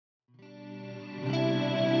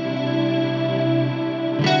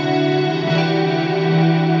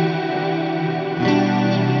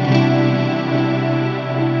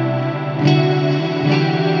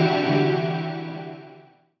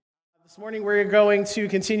we're going to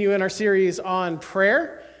continue in our series on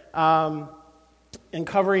prayer, and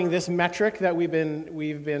covering this metric that we've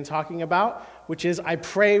been talking about, which is I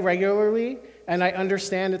pray regularly and I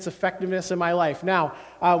understand its effectiveness in my life. Now,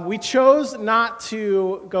 we chose not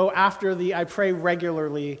to go after the I pray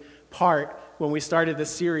regularly part when we started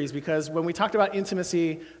this series, because when we talked about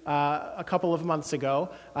intimacy a couple of months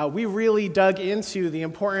ago, we really dug into the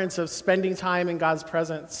importance of spending time in God's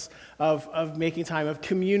presence, of making time, of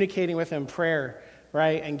communicating with Him, prayer,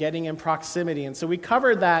 right, and getting in proximity. And so we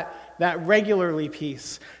covered that regularly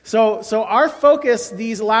piece. So our focus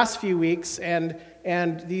these last few weeks and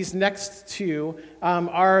these next two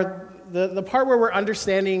are the part where we're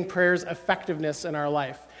understanding prayer's effectiveness in our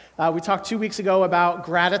life. We talked 2 weeks ago about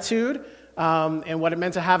gratitude, and what it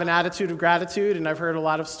meant to have an attitude of gratitude, and I've heard a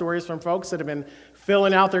lot of stories from folks that have been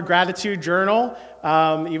filling out their gratitude journal,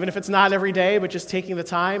 even if it's not every day, but just taking the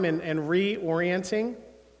time and reorienting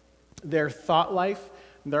their thought life,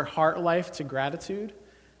 their heart life to gratitude,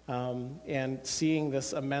 and seeing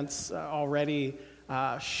this immense already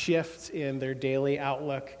shift in their daily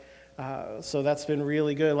outlook. So that's been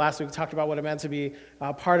really good. Last week we talked about what it meant to be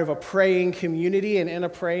part of a praying community, and in a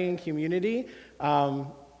praying community,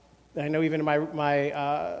 I know even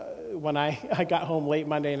when I got home late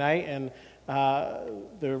Monday night, and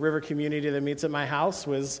the river community that meets at my house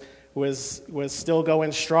was still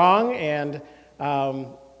going strong, and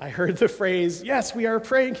I heard the phrase, "Yes, we are a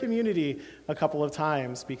praying community," a couple of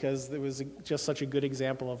times, because it was just such a good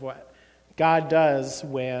example of what God does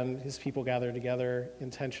when His people gather together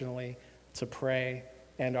intentionally to pray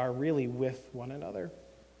and are really with one another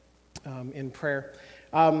in prayer.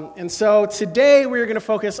 And so today we're going to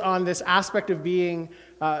focus on this aspect of being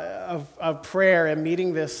of prayer and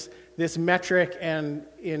meeting this metric and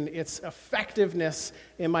in its effectiveness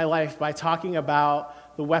in my life by talking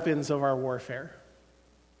about the weapons of our warfare.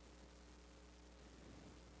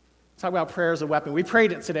 Let's talk about prayer as a weapon. We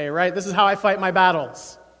prayed it today, right? This is how I fight my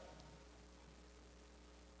battles.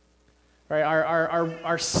 Right?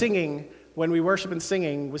 Our singing, when we worship and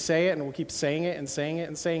singing, we say it and we'll keep saying it and saying it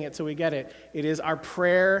and saying it till we get it. It is our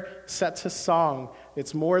prayer set to song.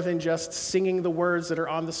 It's more than just singing the words that are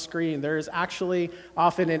on the screen. There is actually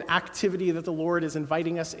often an activity that the Lord is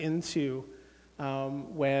inviting us into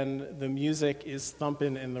when the music is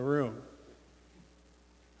thumping in the room.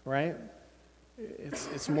 Right?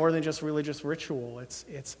 It's more than just religious ritual.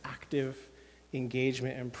 It's active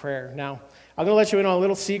engagement in prayer. Now, I'm going to let you in on a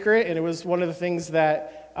little secret, and it was one of the things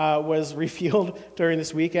that was revealed during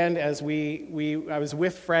this weekend as I was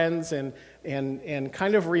with friends and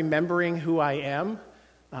kind of remembering who I am.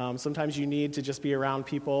 Sometimes you need to just be around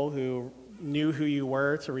people who knew who you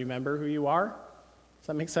were to remember who you are. Does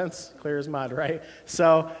that make sense? Clear as mud, right?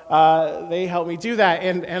 So they helped me do that,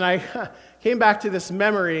 and I came back to this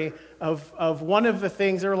memory of one of the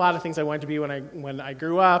things. There were a lot of things I wanted to be when I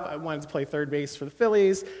grew up. I wanted to play third base for the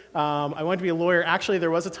Phillies. I wanted to be a lawyer. Actually, there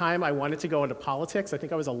was a time I wanted to go into politics. I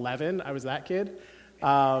think I was 11. I was that kid.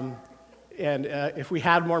 And if we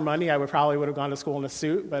had more money, I would have gone to school in a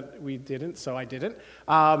suit, but we didn't, so I didn't.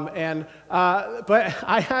 But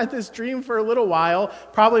I had this dream for a little while,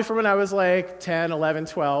 probably from when I was like 10, 11,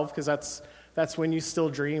 12, because that's when you still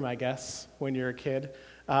dream, I guess, when you're a kid.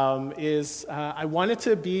 I wanted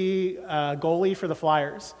to be a goalie for the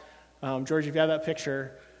Flyers. George, if you have that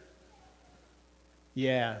picture.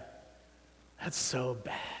 Yeah. That's so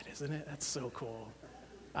bad, isn't it? That's so cool.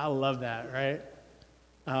 I love that, right?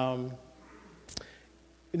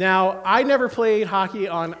 Now, I never played hockey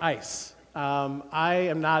on ice. I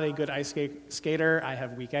am not a good ice skater. I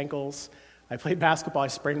have weak ankles. I played basketball. I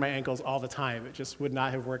sprained my ankles all the time. It just would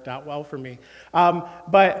not have worked out well for me.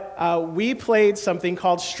 But we played something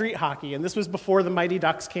called street hockey, and this was before the Mighty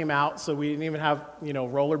Ducks came out, so we didn't even have,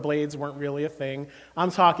 rollerblades weren't really a thing.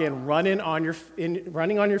 I'm talking running on your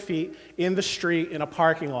feet in the street in a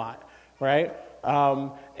parking lot, right?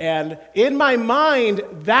 And in my mind,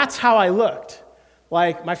 that's how I looked.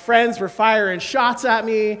 Like, my friends were firing shots at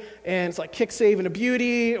me, and it's like kick save and a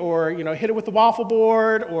beauty, or, hit it with the waffle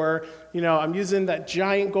board, or, I'm using that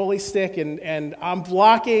giant goalie stick, and I'm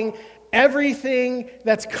blocking everything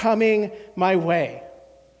that's coming my way.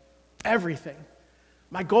 Everything.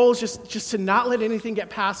 My goal is just to not let anything get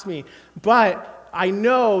past me. But I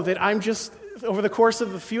know that over the course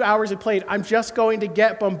of the few hours I played, I'm just going to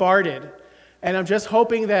get bombarded. And I'm just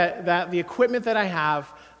hoping that the equipment that I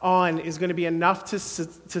have on is going to be enough to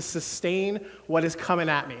sustain what is coming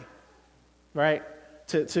at me, right?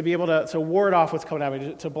 To be able to ward off what's coming at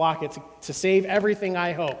me, to block it, to save everything,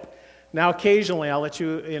 I hope. Now, occasionally, I'll let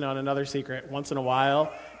you in on another secret. Once in a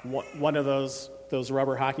while, one of those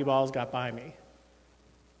rubber hockey balls got by me.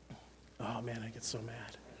 Oh, Oh man, I get so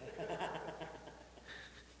mad.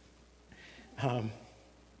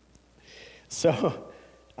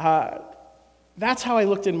 That's how I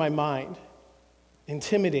looked in my mind.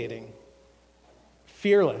 Intimidating,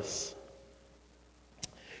 fearless.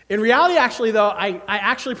 In reality, actually, though, I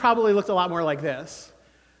actually probably looked a lot more like this.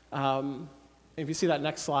 If you see that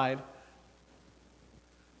next slide.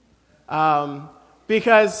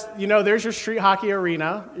 Because, there's your street hockey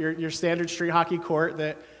arena, your standard street hockey court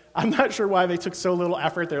that I'm not sure why they took so little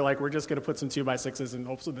effort. They're like, we're just going to put some 2x6s in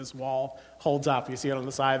hopes that this wall holds up. You see it on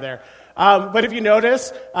the side there. But if you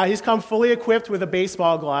notice, he's come fully equipped with a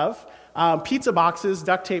baseball glove, pizza boxes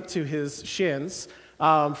duct taped to his shins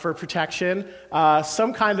for protection,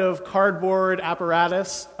 some kind of cardboard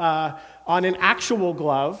apparatus on an actual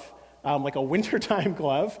glove, like a wintertime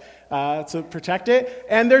glove, to protect it.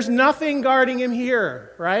 And there's nothing guarding him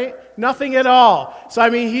here, right? Nothing at all. So,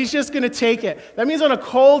 he's just going to take it. That means on a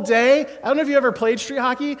cold day, I don't know if you ever played street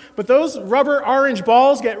hockey, but those rubber orange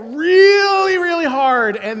balls get really, really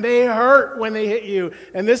hard, and they hurt when they hit you.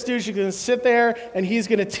 And this dude's going to sit there, and he's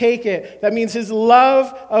going to take it. That means his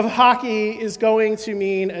love of hockey is going to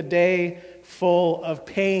mean a day full of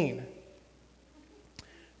pain.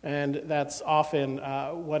 And that's often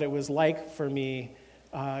what it was like for me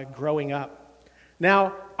growing up.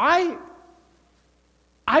 Now, I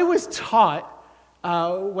was taught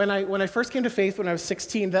when I first came to faith when I was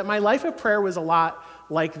 16 that my life of prayer was a lot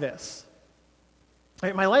like this.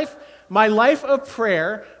 Right? My life of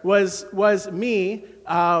prayer was me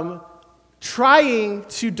trying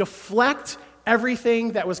to deflect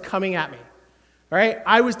everything that was coming at me. Right?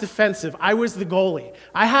 I was defensive. I was the goalie.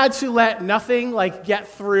 I had to let nothing get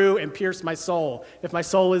through and pierce my soul if my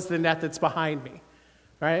soul is the net that's behind me.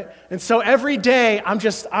 Right? And so every day I'm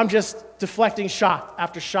just deflecting shot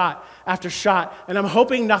after shot after shot, and I'm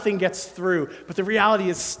hoping nothing gets through. But the reality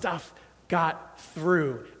is stuff got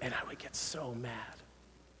through, and I would get so mad.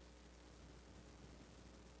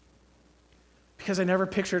 Because I never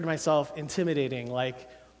pictured myself intimidating like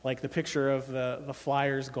the picture of the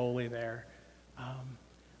Flyers goalie there.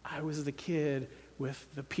 I was the kid with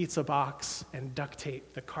the pizza box and duct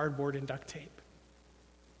tape, the cardboard and duct tape.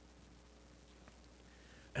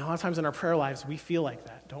 And a lot of times in our prayer lives, we feel like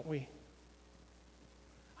that, don't we?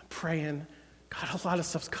 I'm praying, God, a lot of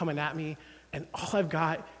stuff's coming at me, and all I've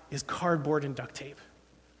got is cardboard and duct tape.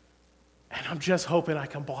 And I'm just hoping I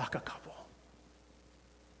can block a couple.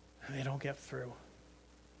 And they don't get through.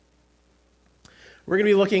 We're going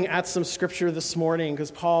to be looking at some scripture this morning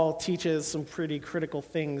because Paul teaches some pretty critical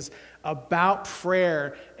things about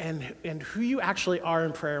prayer and who you actually are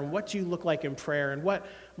in prayer and what you look like in prayer and what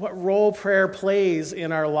role prayer plays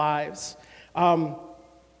in our lives. We're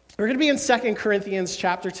going to be in 2 Corinthians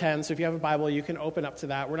chapter 10, so if you have a Bible, you can open up to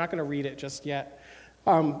that. We're not going to read it just yet.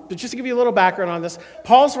 But just to give you a little background on this,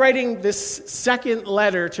 Paul's writing this second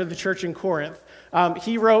letter to the church in Corinth.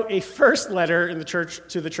 He wrote a first letter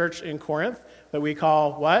to the church in Corinth that we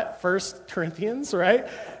call what? 1 Corinthians, right?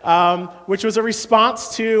 Which was a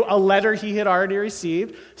response to a letter he had already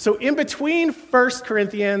received. So in between 1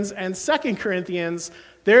 Corinthians and 2 Corinthians,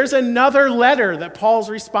 there's another letter that Paul's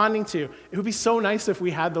responding to. It would be so nice if we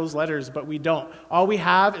had those letters, but we don't. All we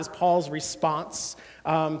have is Paul's response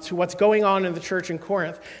to what's going on in the church in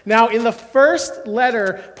Corinth. Now, in the first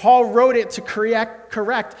letter, Paul wrote it to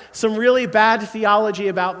correct some really bad theology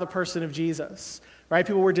about the person of Jesus. Right?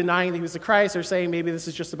 People were denying that he was the Christ. They're saying maybe this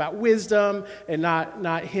is just about wisdom and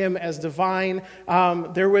not him as divine.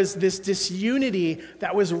 There was this disunity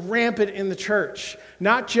that was rampant in the church,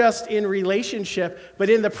 not just in relationship, but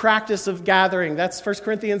in the practice of gathering. That's 1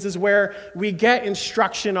 Corinthians is where we get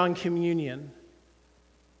instruction on communion.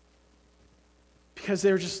 Because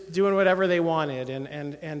they were just doing whatever they wanted,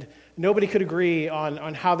 and nobody could agree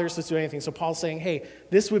on how they're supposed to do anything. So Paul's saying, hey,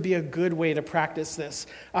 this would be a good way to practice this.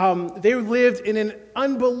 They lived in an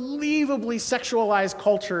unbelievably sexualized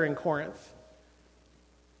culture in Corinth.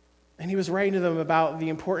 And he was writing to them about the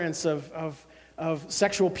importance of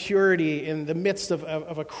sexual purity in the midst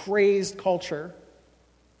of a crazed culture.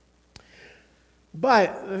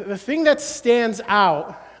 But the thing that stands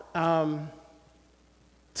out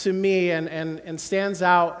to me and stands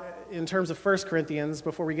out in terms of 1 Corinthians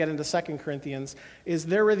before we get into 2 Corinthians is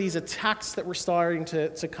there were these attacks that were starting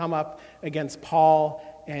to come up against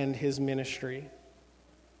Paul and his ministry.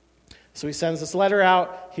 So he sends this letter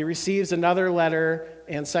out, he receives another letter,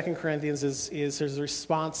 and 2 Corinthians is his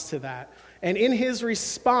response to that. And in his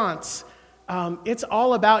response, it's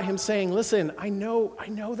all about him saying, listen, I know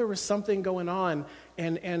there was something going on,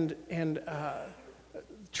 and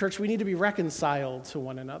church, we need to be reconciled to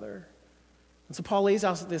one another. And so Paul lays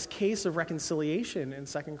out this case of reconciliation in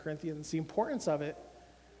 2 Corinthians, the importance of it.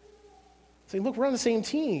 Saying, look, we're on the same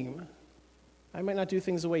team. I might not do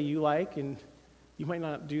things the way you like, and you might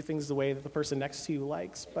not do things the way that the person next to you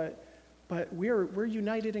likes, but we're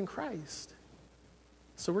united in Christ.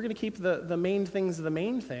 So we're going to keep the main things the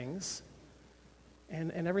main things,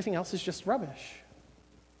 and everything else is just rubbish.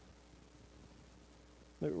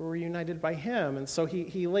 We're united by him, and so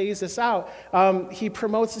he lays this out. He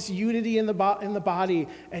promotes this unity in the body,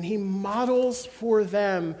 and he models for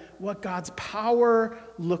them what God's power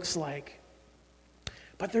looks like.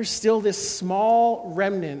 But there's still this small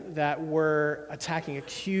remnant that were attacking,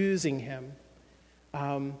 accusing him.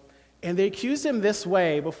 And they accused him this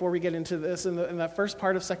way, before we get into this, in that first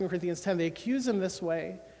part of 2 Corinthians 10, they accused him this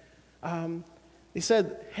way. They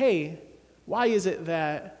said, hey, why is it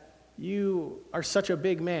that you are such a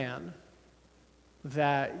big man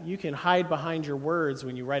that you can hide behind your words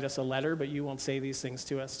when you write us a letter, but you won't say these things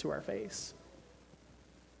to us to our face?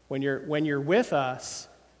 When you're with us,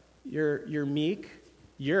 you're meek.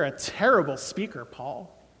 You're a terrible speaker,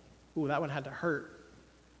 Paul. Ooh, that one had to hurt,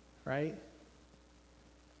 right?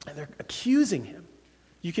 And they're accusing him.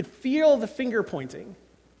 You could feel the finger pointing.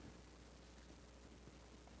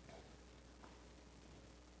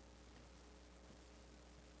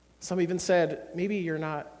 Some even said, maybe you're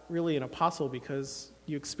not really an apostle because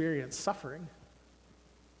you experience suffering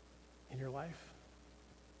in your life.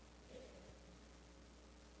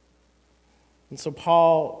 And so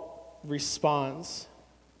Paul responds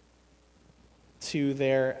to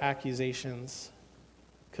their accusations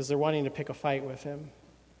because they're wanting to pick a fight with him.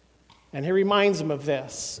 And he reminds them of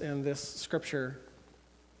this in this scripture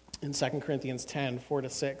in 2 Corinthians 10,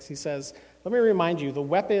 4-6. He says, let me remind you, the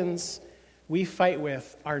weapons we fight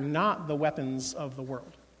with are not the weapons of the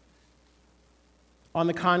world. On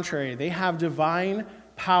the contrary, they have divine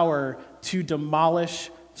power to demolish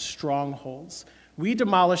strongholds. We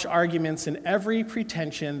demolish arguments and every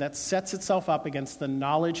pretension that sets itself up against the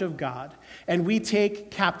knowledge of God, and we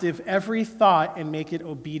take captive every thought and make it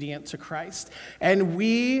obedient to Christ. And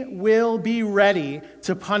we will be ready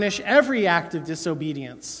to punish every act of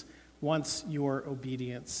disobedience once your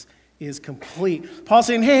obedience is complete. Paul's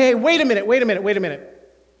saying, hey, wait a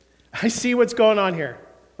minute. I see what's going on here,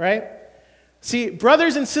 right? See,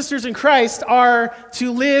 brothers and sisters in Christ are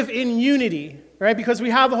to live in unity, right? Because we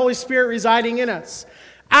have the Holy Spirit residing in us.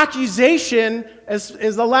 Accusation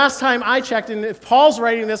is the last time I checked, and if Paul's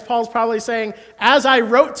writing this, Paul's probably saying, as I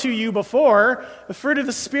wrote to you before, the fruit of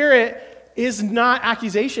the Spirit is not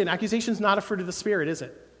accusation. Accusation is not a fruit of the Spirit, is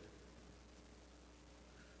it?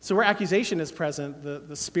 So where accusation is present,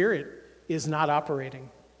 the Spirit is not operating.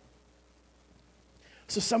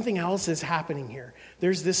 So something else is happening here.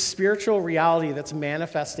 There's this spiritual reality that's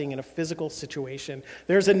manifesting in a physical situation.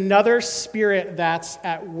 There's another spirit that's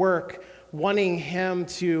at work wanting him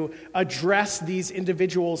to address these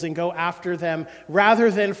individuals and go after them rather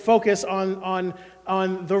than focus on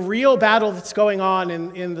the real battle that's going on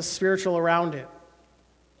in the spiritual around it.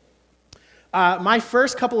 My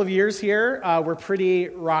first couple of years here were pretty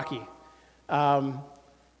rocky,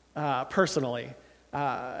 personally.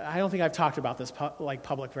 I don't think I've talked about this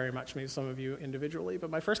public very much, maybe some of you individually, but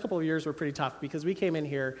my first couple of years were pretty tough because we came in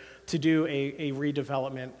here to do a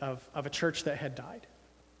redevelopment of a church that had died,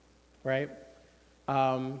 right?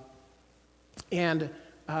 And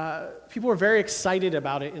people were very excited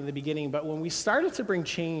about it in the beginning, but when we started to bring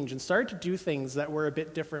change and started to do things that were a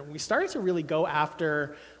bit different, we started to really go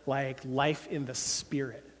after like life in the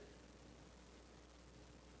Spirit.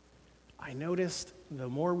 I noticed the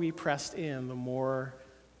more we pressed in, the more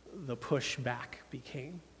the pushback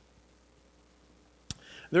became.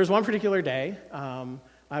 There was one particular day,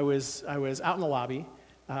 I was out in the lobby.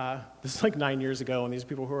 This is like 9 years ago, and these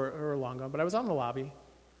people who are long gone, but I was out in the lobby,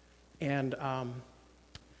 and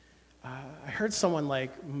I heard someone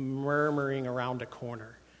like murmuring around a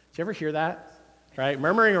corner. Did you ever hear that? Right?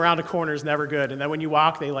 Murmuring around a corner is never good, and then when you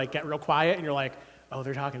walk, they like get real quiet, and you're like, oh,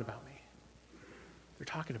 they're talking about me. They're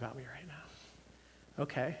talking about me right now.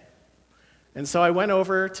 Okay. And so I went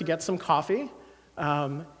over to get some coffee,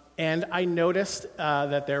 and I noticed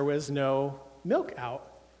that there was no milk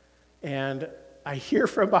out. And I hear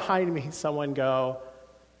from behind me someone go,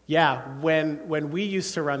 yeah, when we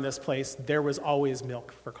used to run this place, there was always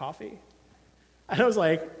milk for coffee. And I was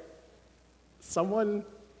like,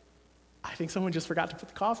 I think someone just forgot to put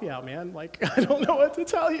the coffee out, man. Like, I don't know what to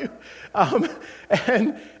tell you.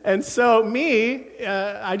 And so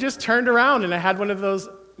I just turned around and I had one of those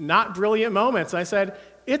not brilliant moments. I said,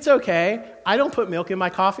 it's okay. I don't put milk in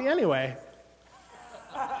my coffee anyway.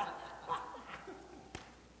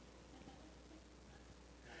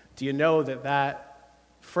 Do you know that that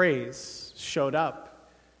phrase showed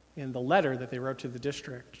up in the letter that they wrote to the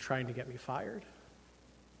district trying to get me fired?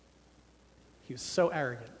 He was so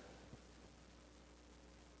arrogant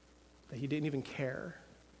that he didn't even care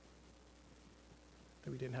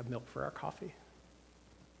that we didn't have milk for our coffee.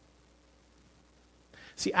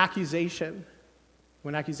 See, accusation,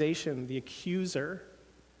 when accusation, the accuser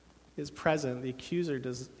is present, the accuser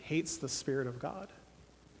hates the Spirit of God.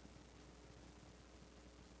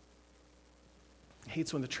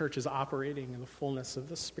 Hates when the church is operating in the fullness of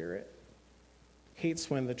the Spirit. Hates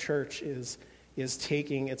when the church is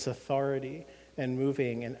taking its authority and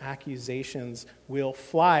moving, and accusations will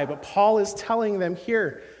fly. But Paul is telling them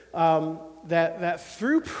here that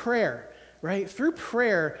through prayer, right? Through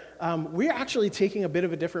prayer, we're actually taking a bit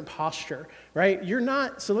of a different posture, right? You're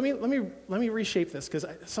not. So let me reshape this, because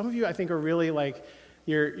some of you, I think, are really like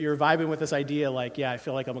you're vibing with this idea, like, yeah, I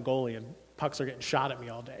feel like I'm a goalie and pucks are getting shot at me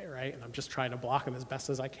all day, right? And I'm just trying to block them as best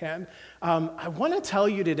as I can. I want to tell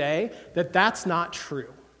you today that that's not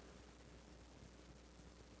true.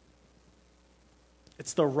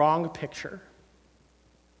 It's the wrong picture.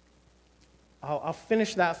 I'll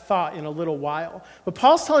finish that thought in a little while. But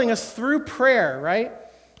Paul's telling us through prayer, right?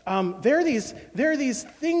 There are these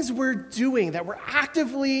things we're doing that we're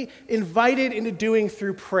actively invited into doing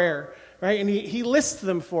through prayer, right? And he lists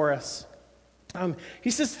them for us.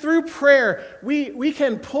 He says through prayer, we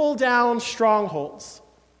can pull down strongholds.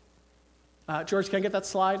 George, can I get that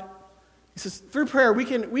slide? He says, through prayer, we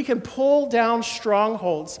can pull down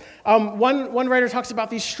strongholds. One writer talks about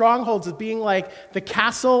these strongholds as being like the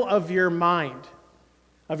castle of your mind,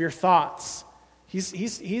 of your thoughts.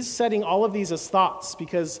 He's setting all of these as thoughts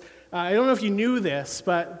because I don't know if you knew this,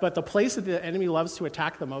 but the place that the enemy loves to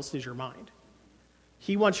attack the most is your mind.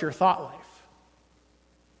 He wants your thought life.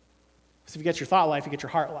 So if you get your thought life, you get your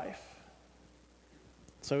heart life.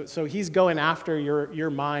 So he's going after your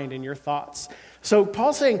mind and your thoughts. So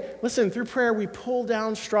Paul's saying, listen, through prayer we pull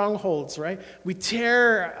down strongholds, right? We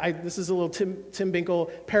tear, this is a little Tim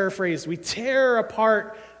Binkele paraphrased, we tear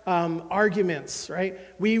apart arguments, right?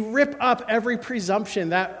 We rip up every presumption.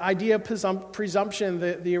 That idea of presumption,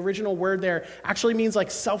 the original word there, actually means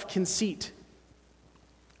like self-conceit,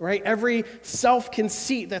 right? Every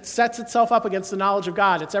self-conceit that sets itself up against the knowledge of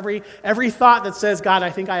God. It's every thought that says, God, I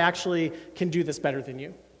think I actually can do this better than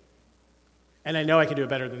you. And I know I can do it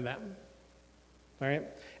better than them. All right?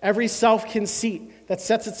 Every self-conceit that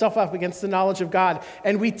sets itself up against the knowledge of God.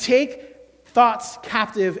 And we take thoughts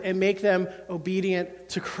captive and make them obedient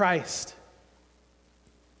to Christ.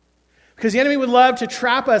 Because the enemy would love to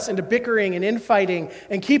trap us into bickering and infighting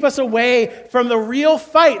and keep us away from the real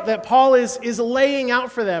fight that Paul is laying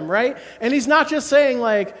out for them, right? And he's not just saying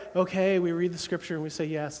like, okay, we read the scripture and we say,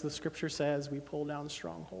 yes, the scripture says we pull down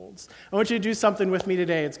strongholds. I want you to do something with me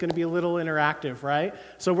today. It's going to be a little interactive, right?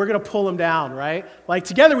 So we're going to pull them down, right? Like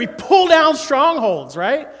together we pull down strongholds,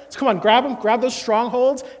 right? So come on, grab those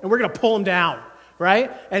strongholds and we're going to pull them down,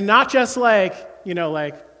 right? And not just like, we're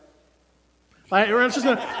not just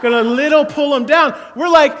going to little pull them down. We're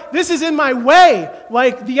like, this is in my way.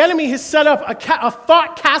 Like the enemy has set up a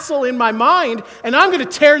thought castle in my mind, and I'm going to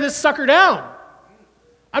tear this sucker down.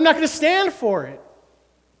 I'm not going to stand for it.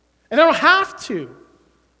 And I don't have to.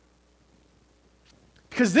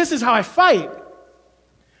 Because this is how I fight.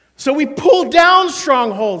 So we pull down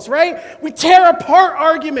strongholds, right? We tear apart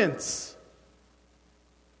arguments.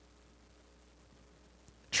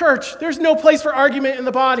 Church, there's no place for argument in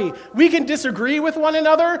the body. We can disagree with one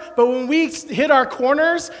another, but when we hit our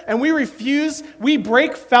corners and we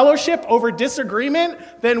break fellowship over disagreement,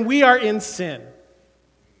 then we are in sin.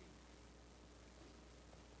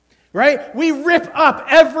 Right? We rip up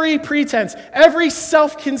every pretense, every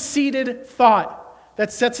self-conceited thought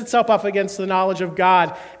that sets itself up against the knowledge of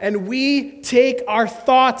God, and we take our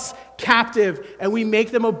thoughts captive and we make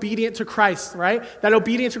them obedient to Christ, right? That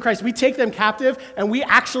obedience to Christ, we take them captive and we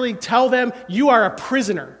actually tell them, you are a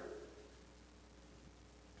prisoner.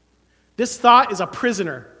 This thought is a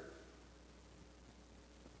prisoner.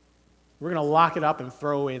 We're going to lock it up and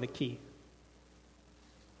throw away the key.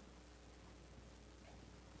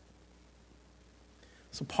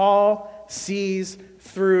 So Paul sees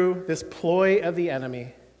through this ploy of the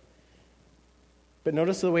enemy. But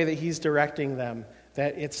notice the way that he's directing them,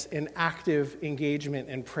 that it's an active engagement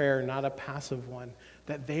in prayer, not a passive one.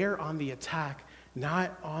 That they're on the attack,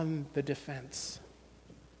 not on the defense.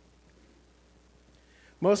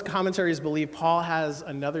 Most commentaries believe Paul has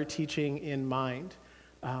another teaching in mind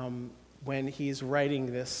when he's writing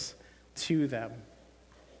this to them.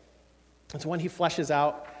 It's one he fleshes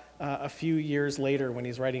out a few years later when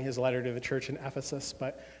he's writing his letter to the church in Ephesus.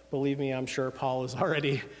 But believe me, I'm sure Paul is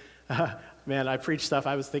already Man, I preach stuff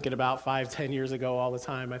I was thinking about 5-10 years ago all the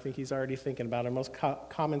time. I think he's already thinking about it. Most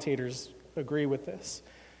commentators agree with this.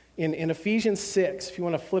 In Ephesians 6, if you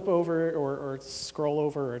want to flip over or scroll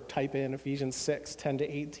over or type in Ephesians 6, 10 to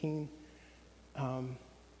 18, I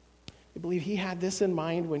believe he had this in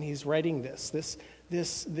mind when he's writing this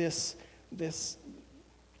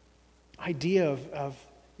idea of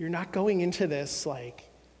you're not going into this like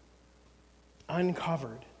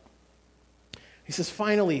uncovered. He says,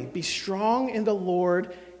 finally, be strong in the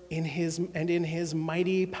Lord in his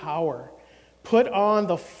mighty power. Put on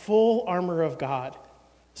the full armor of God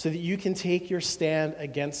so that you can take your stand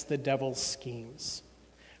against the devil's schemes.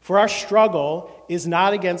 For our struggle is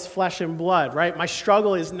not against flesh and blood, right? My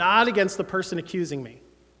struggle is not against the person accusing me.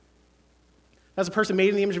 That's a person made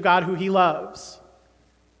in the image of God who he loves.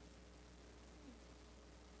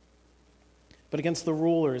 But against the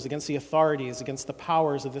rulers, against the authorities, against the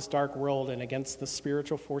powers of this dark world, and against the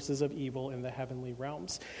spiritual forces of evil in the heavenly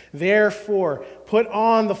realms. Therefore, put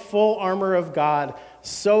on the full armor of God,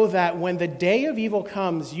 so that when the day of evil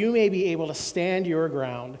comes, you may be able to stand your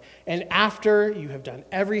ground. And after you have done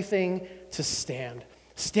everything, to stand.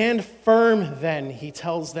 Stand firm then, he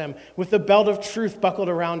tells them, with the belt of truth buckled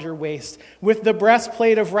around your waist, with the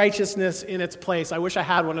breastplate of righteousness in its place. I wish I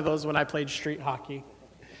had one of those when I played street hockey.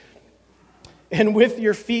 And with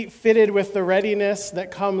your feet fitted with the readiness that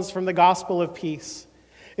comes from the gospel of peace.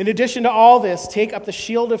 In addition to all this, take up the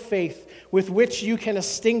shield of faith with which you can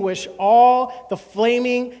extinguish all the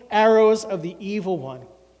flaming arrows of the evil one.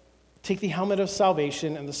 Take the helmet of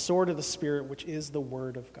salvation and the sword of the Spirit, which is the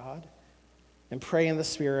word of God. And pray in the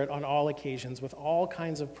Spirit on all occasions with all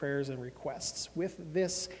kinds of prayers and requests. With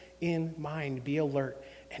this in mind, be alert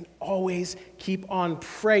and always keep on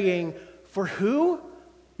praying for who?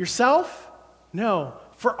 Yourself? No,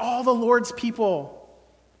 for all the Lord's people.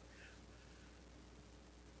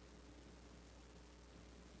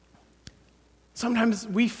 Sometimes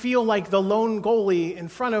we feel like the lone goalie in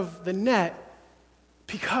front of the net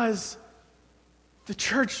because the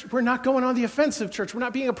church, we're not going on the offensive church. We're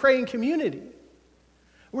not being a praying community.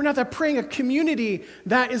 We're not that praying a community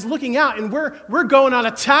that is looking out, and we're going on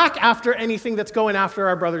attack after anything that's going after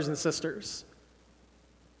our brothers and sisters.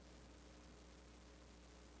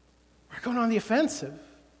 We're going on the offensive.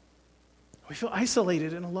 We feel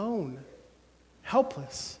isolated and alone,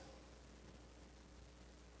 helpless.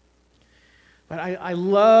 But I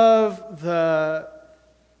love the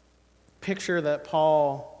picture that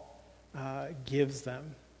Paul gives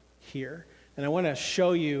them here. And I want to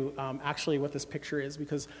show you actually what this picture is,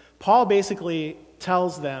 because Paul basically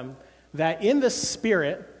tells them that in the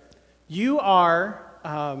Spirit, you are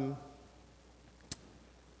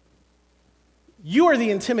the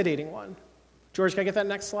intimidating one. George, can I get that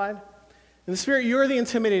next slide? In the Spirit, you're the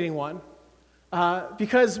intimidating one.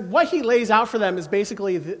 Because what he lays out for them is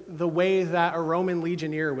basically the way that a Roman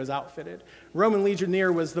legionnaire was outfitted. Roman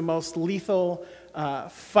legionnaire was the most lethal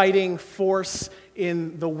fighting force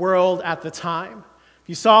in the world at the time. If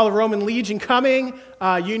you saw the Roman legion coming,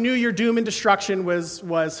 you knew your doom and destruction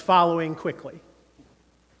was following quickly.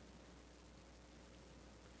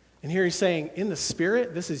 And here he's saying, in the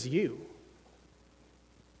Spirit, this is you.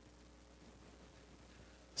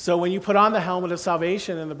 So when you put on the helmet of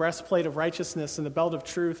salvation and the breastplate of righteousness and the belt of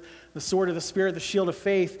truth, the sword of the Spirit, the shield of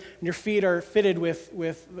faith, and your feet are fitted with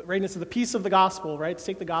the readiness of the peace of the gospel, right? To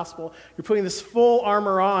take the gospel. You're putting this full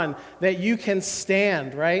armor on that you can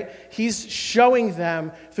stand, right? He's showing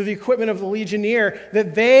them through the equipment of the legionnaire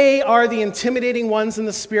that they are the intimidating ones in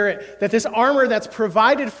the Spirit, that this armor that's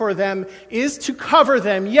provided for them is to cover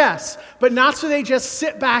them, yes, but not so they just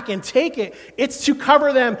sit back and take it. It's to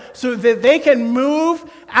cover them so that they can move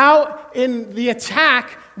out in the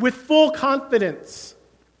attack with full confidence.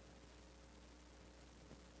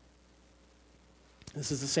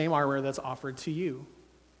 This is the same armor that's offered to you.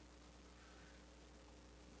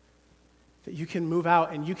 That you can move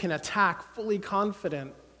out and you can attack fully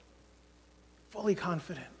confident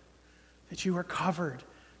that you are covered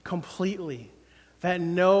completely, that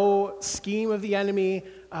no scheme of the enemy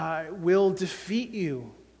will defeat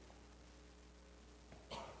you.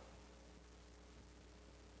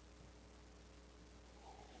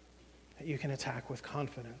 That you can attack with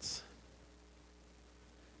confidence.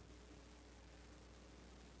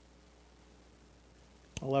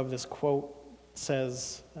 I love this quote. It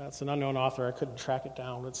says, it's an unknown author, I couldn't track it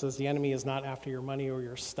down, but it says, the enemy is not after your money or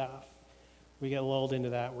your stuff. We get lulled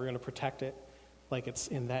into that. We're going to protect it like it's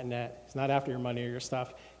in that net. He's not after your money or your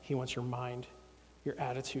stuff. He wants your mind, your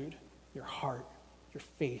attitude, your heart, your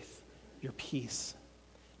faith, your peace.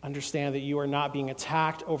 Understand that you are not being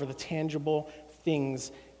attacked over the tangible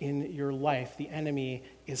things in your life, the enemy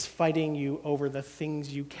is fighting you over the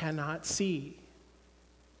things you cannot see.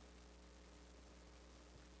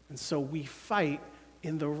 And so we fight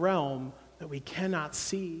in the realm that we cannot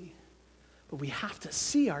see, but we have to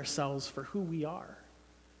see ourselves for who we are.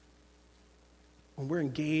 When we're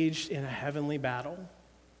engaged in a heavenly battle,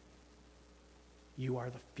 you are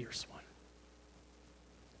the fierce one.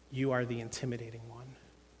 You are the intimidating one.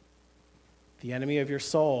 The enemy of your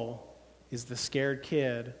soul is the scared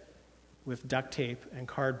kid with duct tape and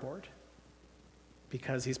cardboard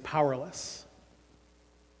because he's powerless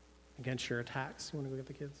against your attacks. You want to go get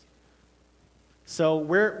the kids? So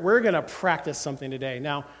we're going to practice something today.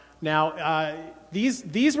 Now,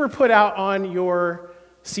 these were put out on your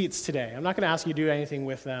seats today. I'm not going to ask you to do anything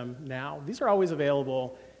with them now. These are always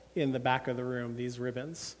available in the back of the room, these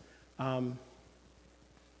ribbons.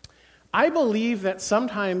 I believe that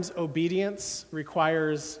sometimes obedience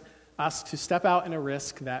requires us to step out in a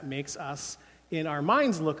risk that makes us, in our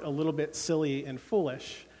minds, look a little bit silly and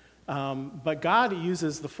foolish. But God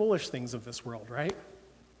uses the foolish things of this world, right?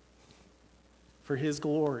 For his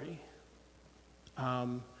glory.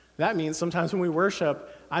 That means sometimes when we worship,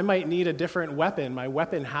 I might need a different weapon. My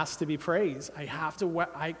weapon has to be praise. I have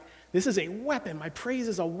to, this is a weapon. My praise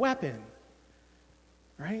is a weapon,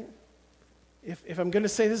 right? If I'm going to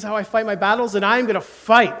say this is how I fight my battles, then I'm going to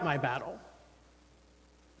fight my battle.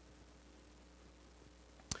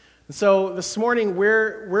 And so this morning,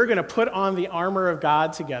 we're going to put on the armor of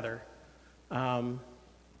God together.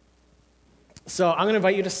 So I'm going to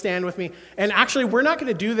invite you to stand with me. And actually, we're not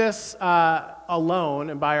going to do this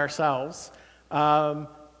alone and by ourselves.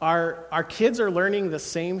 Our kids are learning the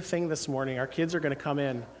same thing this morning. Our kids are going to come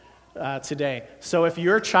in today. So if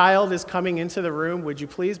your child is coming into the room, would you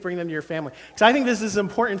please bring them to your family? Because I think this is an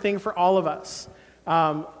important thing for all of us.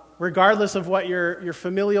 Regardless of what your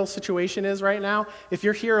familial situation is right now, if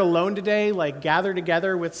you're here alone today, like gather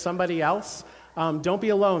together with somebody else. Don't be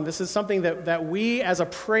alone. This is something that we as a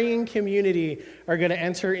praying community are going to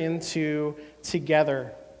enter into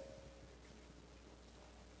together.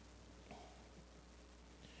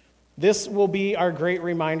 This will be our great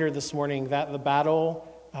reminder this morning that the battle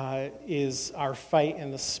is our fight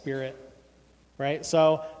in the Spirit, right?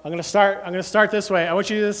 So I'm going to start this way. I want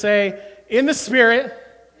you to say, in the Spirit,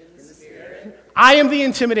 I am the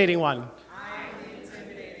intimidating one.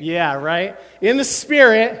 Yeah, right? In the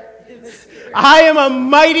Spirit, I am a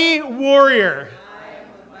mighty warrior.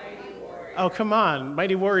 Oh, come on.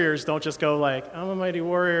 Mighty warriors don't just go like, I'm a mighty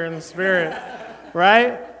warrior in the Spirit,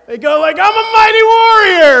 right? They go like, I'm a mighty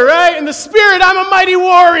warrior, right? In the Spirit, I'm a mighty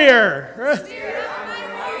warrior. Right?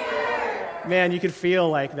 Man, you could feel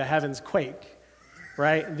like the heavens quake,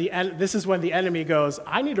 right? This is when the enemy goes,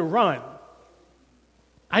 I need to run.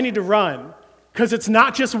 I need to run. Because it's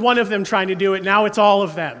not just one of them trying to do it. Now it's all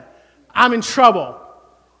of them. I'm in trouble,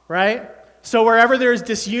 right? So wherever there's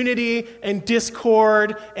disunity and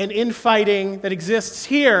discord and infighting that exists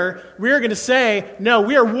here, we're going to say, no,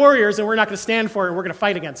 we are warriors and we're not going to stand for it and we're going to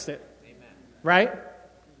fight against it. Amen. Right?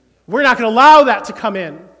 We're not going to allow that to come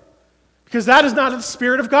in because that is not of the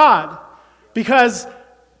Spirit of God. Because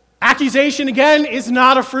accusation, again, is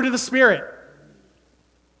not a fruit of the Spirit.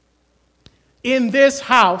 In this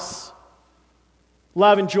house,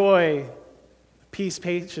 love and joy, peace,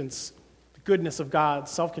 patience, the goodness of God,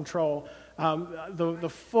 self-control, the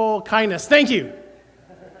full kindness. Thank you.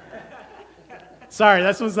 Sorry,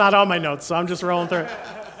 this one's not on my notes, so I'm just rolling through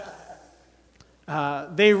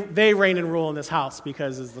it. They reign and rule in this house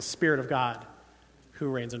because it's the Spirit of God who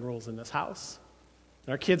reigns and rules in this house.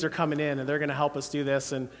 And our kids are coming in, and they're going to help us do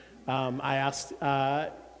this. And I asked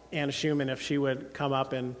Anna Schumann if she would come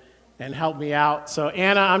up and help me out. So,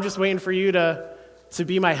 Anna, I'm just waiting for you to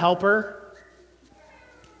be my helper.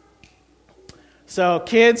 So,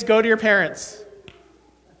 kids, go to your parents.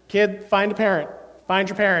 Kid, find a parent. Find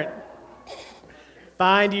your parent.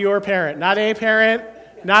 Find your parent. Not a parent,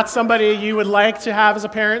 not somebody you would like to have as a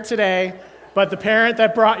parent today, but the parent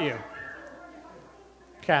that brought you.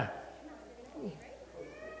 Okay.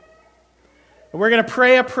 And we're going to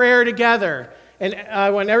pray a prayer together. And I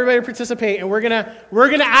want everybody to participate, and we're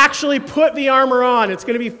gonna actually put the armor on. It's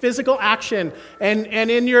going to be physical action. And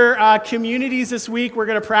in your communities this week, we're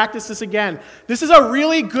going to practice this again. This is a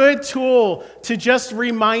really good tool to just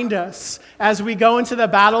remind us as we go into the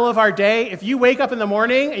battle of our day. If you wake up in the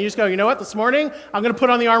morning and you just go, you know what, this morning, I'm going to put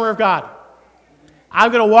on the armor of God.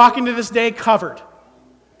 I'm going to walk into this day covered,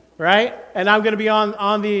 right? And I'm going to be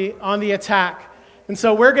on the attack. And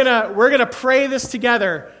so we're gonna pray this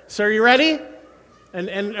together. So are you ready?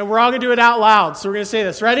 And we're all going to do it out loud. So we're going to say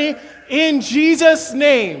this. Ready? In Jesus'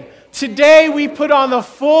 name, Today we put on the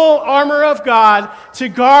full armor of God to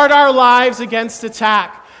guard our lives against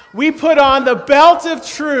attack. We put on the belt of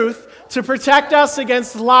truth to protect us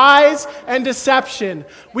against lies and deception.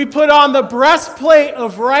 We put on the breastplate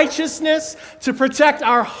of righteousness to protect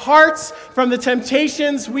our hearts from the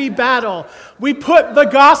temptations we battle. We put the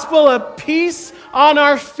gospel of peace on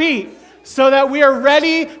our feet so that we are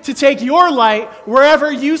ready to take your light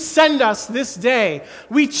wherever you send us this day.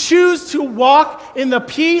 We choose to walk in the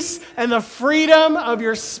peace and the freedom of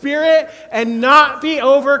your Spirit and not be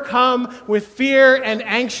overcome with fear and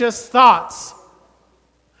anxious thoughts.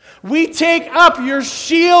 We take up your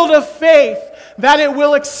shield of faith that it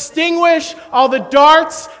will extinguish all the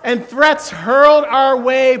darts and threats hurled our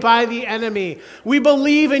way by the enemy. We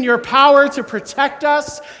believe in your power to protect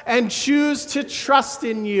us and choose to trust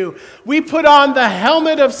in you. We put on the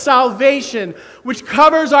helmet of salvation, which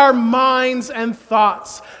covers our minds and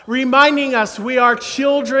thoughts, reminding us we are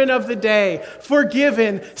children of the day,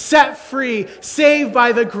 forgiven, set free, saved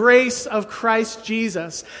by the grace of Christ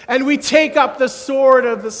Jesus. And we take up the sword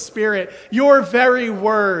of the Spirit, your very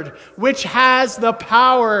word, which has the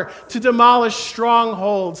power to demolish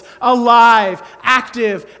strongholds, alive,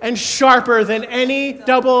 active, and sharper than any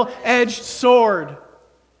double-edged sword.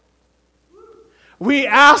 We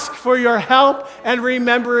ask for your help and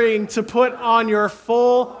remembering to put on your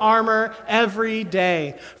full armor every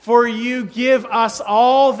day, for you give us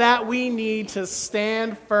all that we need to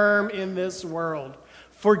stand firm in this world.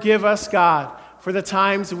 Forgive us, God, for the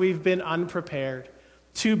times we've been unprepared,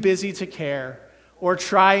 too busy to care, or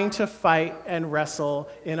trying to fight and wrestle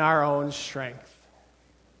in our own strength.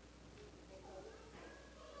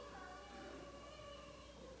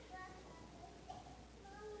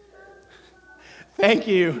 Thank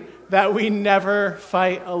you that we never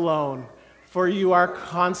fight alone, for you are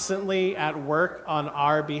constantly at work on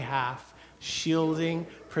our behalf, shielding,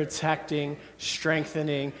 protecting,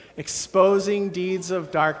 strengthening, exposing deeds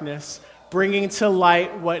of darkness, bringing to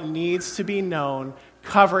light what needs to be known,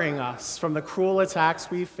 covering us from the cruel attacks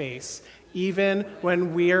we face, even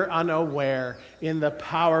when we're unaware. In the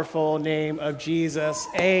powerful name of Jesus,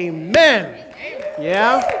 amen.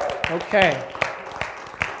 Yeah? Okay.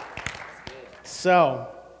 So,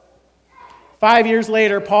 5 years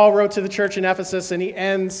later, Paul wrote to the church in Ephesus, and he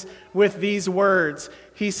ends with these words.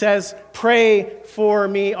 He says, "Pray for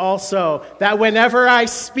me also, that whenever I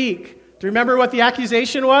speak," do you remember what the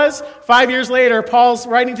accusation was? 5 years later, Paul's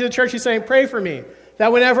writing to the church, he's saying, "Pray for me,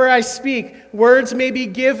 that whenever I speak, words may be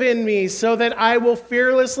given me, so that I will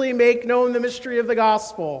fearlessly make known the mystery of the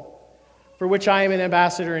gospel, for which I am an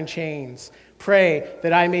ambassador in chains. Pray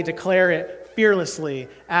that I may declare it fearlessly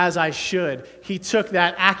as I should." He took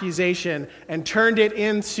that accusation and turned it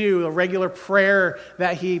into a regular prayer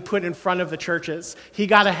that he put in front of the churches. He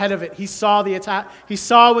got ahead of it. He saw the attack. He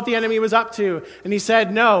saw what the enemy was up to. And he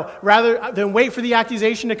said, no, rather than wait for the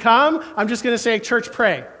accusation to come, I'm just going to say, church,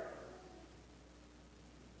 pray.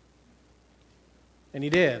 And he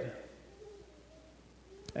did.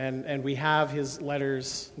 And we have his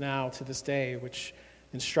letters now to this day, which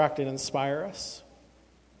instruct and inspire us.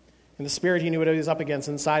 In the Spirit, he knew what he was up against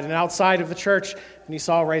inside and outside of the church, and he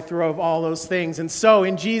saw right through of all those things. And so,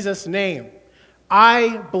 in Jesus' name,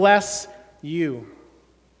 I bless you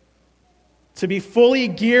to be fully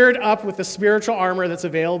geared up with the spiritual armor that's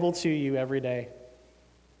available to you every day.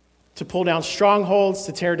 To pull down strongholds,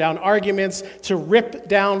 to tear down arguments, to rip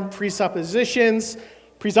down presumptions,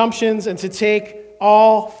 and to take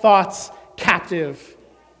all thoughts captive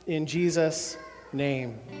in Jesus'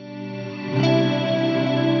 name.